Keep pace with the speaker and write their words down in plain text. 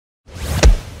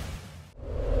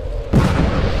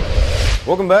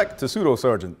Welcome back to Sudo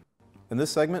Sergeant. In this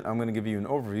segment, I'm going to give you an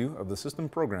overview of the system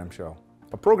program shell.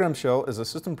 A program shell is a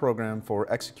system program for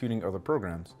executing other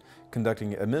programs,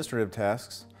 conducting administrative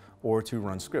tasks, or to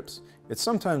run scripts. It's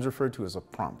sometimes referred to as a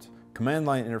prompt, command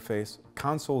line interface,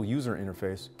 console user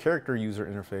interface, character user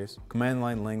interface, command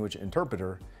line language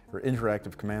interpreter, or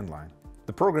interactive command line.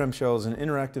 The program shell is an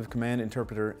interactive command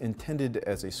interpreter intended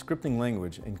as a scripting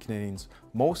language and contains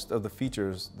most of the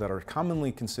features that are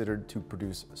commonly considered to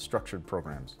produce structured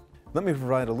programs. Let me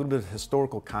provide a little bit of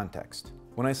historical context.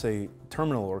 When I say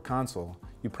terminal or console,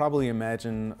 you probably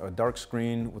imagine a dark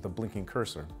screen with a blinking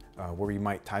cursor, where you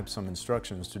might type some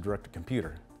instructions to direct a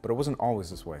computer. But it wasn't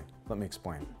always this way. Let me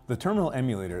explain. The terminal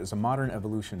emulator is a modern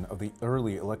evolution of the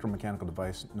early electromechanical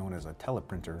device known as a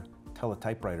teleprinter,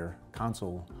 teletypewriter,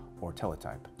 console, or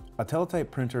teletype. A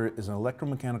teletype printer is an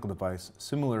electromechanical device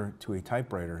similar to a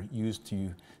typewriter used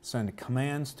to send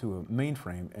commands to a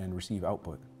mainframe and receive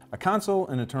output. A console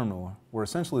and a terminal were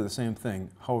essentially the same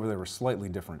thing, however they were slightly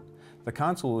different. The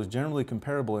console is generally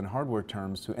comparable in hardware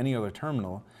terms to any other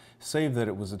terminal, save that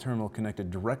it was a terminal connected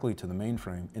directly to the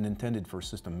mainframe and intended for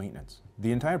system maintenance.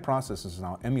 The entire process is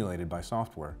now emulated by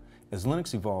software. As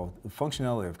Linux evolved, the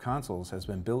functionality of consoles has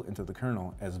been built into the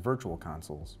kernel as virtual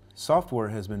consoles. Software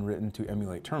has been written to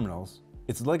emulate terminals.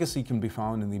 Its legacy can be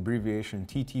found in the abbreviation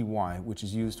TTY, which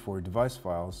is used for device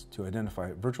files to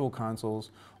identify virtual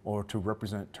consoles or to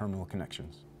represent terminal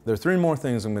connections. There are three more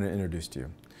things I'm going to introduce to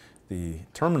you: the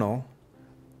terminal,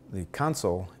 the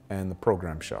console, and the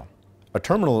program shell. A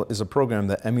terminal is a program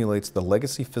that emulates the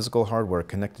legacy physical hardware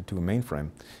connected to a mainframe.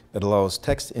 It allows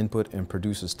text input and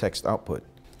produces text output.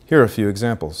 Here are a few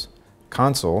examples: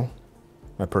 console,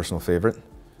 my personal favorite,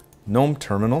 GNOME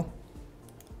terminal,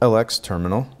 LX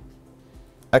terminal,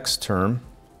 Xterm,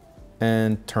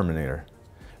 and Terminator.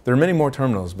 There are many more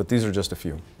terminals, but these are just a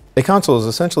few. A console is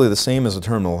essentially the same as a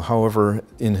terminal. However,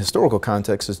 in historical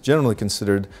context, it's generally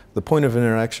considered the point of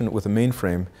interaction with a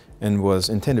mainframe and was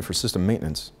intended for system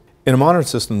maintenance. In a modern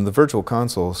system, the virtual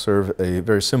console serves a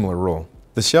very similar role.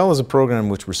 The shell is a program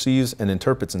which receives and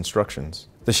interprets instructions.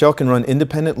 The shell can run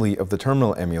independently of the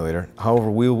terminal emulator.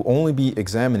 However, we will only be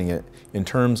examining it in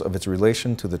terms of its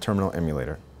relation to the terminal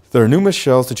emulator. There are numerous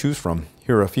shells to choose from.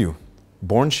 Here are a few: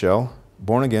 Bourne shell,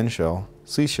 bourne-again shell,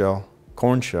 C shell,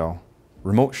 corn shell,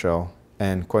 remote shell,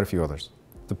 and quite a few others.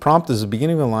 The prompt is the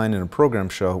beginning of a line in a program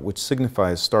shell which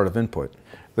signifies start of input.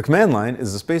 The command line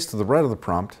is the space to the right of the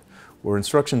prompt where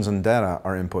instructions and data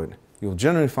are input. You'll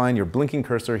generally find your blinking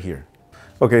cursor here.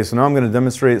 Okay, so now I'm going to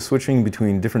demonstrate switching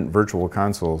between different virtual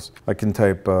consoles. I can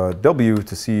type W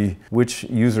to see which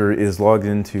user is logged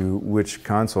into which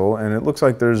console, and it looks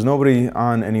like there's nobody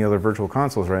on any other virtual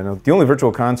consoles right now. The only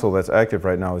virtual console that's active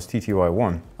right now is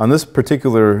TTY1. On this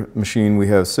particular machine, we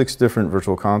have 6 different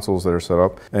virtual consoles that are set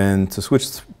up, and to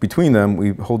switch between them,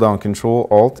 we hold down Control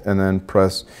Alt and then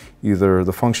press either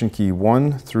the function key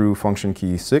 1 through function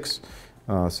key 6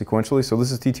 sequentially. So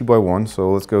this is TTY1,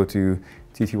 so let's go to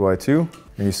TTY2,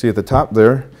 and you see at the top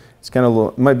there, it's kind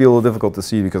of might be a little difficult to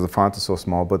see because the font is so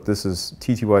small, but this is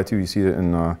TTY2. You see it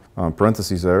in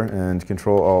parentheses there, and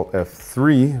Control Alt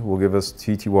F3 will give us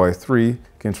TTY3,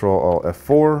 Control Alt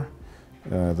F4,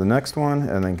 the next one,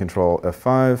 and then Control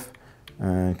F5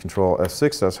 and Control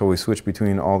F6. That's how we switch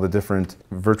between all the different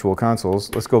virtual consoles.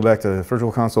 Let's go back to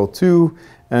Virtual Console 2,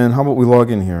 and how about we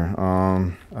log in here?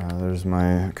 There's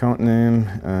my account name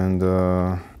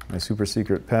and my super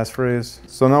secret passphrase.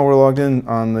 So now we're logged in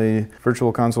on the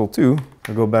Virtual Console 2.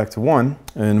 We'll go back to 1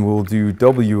 and we'll do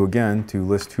W again to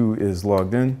list who is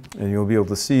logged in, and you'll be able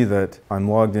to see that I'm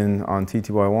logged in on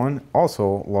TTY1,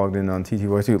 also logged in on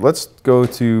TTY2. Let's go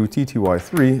to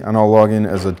TTY3 and I'll log in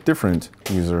as a different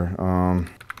user. I'll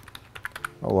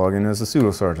log in as a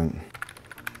sudo sergeant.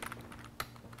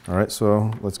 Alright,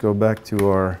 so let's go back to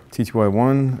our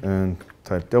TTY1 and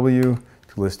type W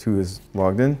to list who is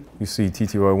logged in. You see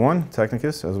TTY1,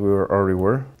 Technicus, as we already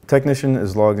were. Technician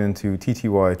is logged into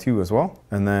TTY2 as well.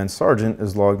 And then Sergeant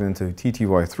is logged into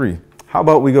TTY3. How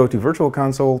about we go to Virtual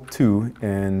Console 2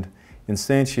 and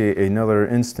instantiate another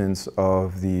instance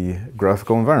of the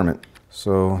graphical environment.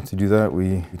 So to do that,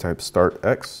 we type start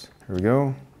X. Here we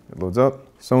go. It loads up.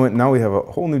 So now we have a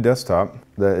whole new desktop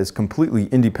that is completely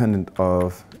independent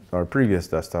of our previous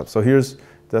desktop. So here's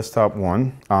desktop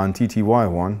 1 on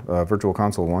TTY1, Virtual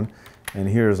Console 1, and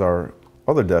here's our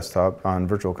other desktop on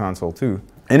Virtual Console 2.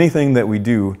 Anything that we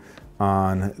do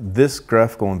on this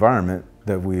graphical environment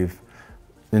that we've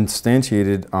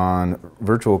instantiated on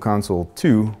Virtual Console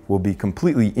 2 will be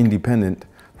completely independent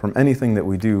from anything that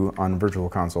we do on Virtual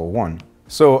Console 1.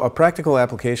 So a practical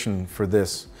application for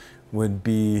this would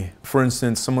be, for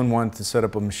instance, someone wanted to set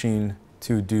up a machine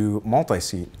to do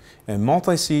multi-seat. And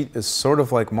multi-seat is sort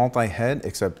of like multi-head,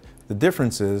 except the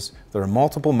difference is there are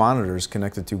multiple monitors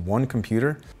connected to one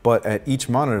computer, but at each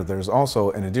monitor there's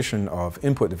also an addition of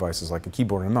input devices like a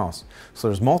keyboard and mouse. So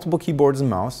there's multiple keyboards and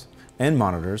mouse and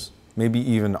monitors, maybe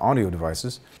even audio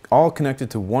devices, all connected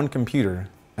to one computer,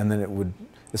 and then it would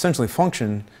essentially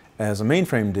function as a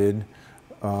mainframe did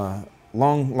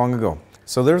long ago.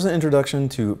 So there's an introduction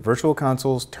to virtual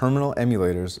consoles, terminal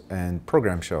emulators, and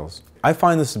program shells. I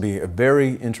find this to be a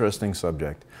very interesting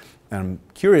subject, and I'm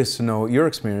curious to know your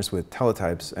experience with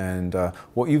teletypes and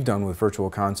what you've done with virtual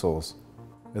consoles.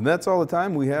 And that's all the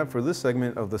time we have for this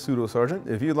segment of the Pseudo Sergeant.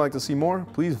 If you'd like to see more,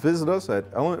 please visit us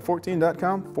at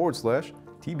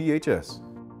element14.com/TBHS.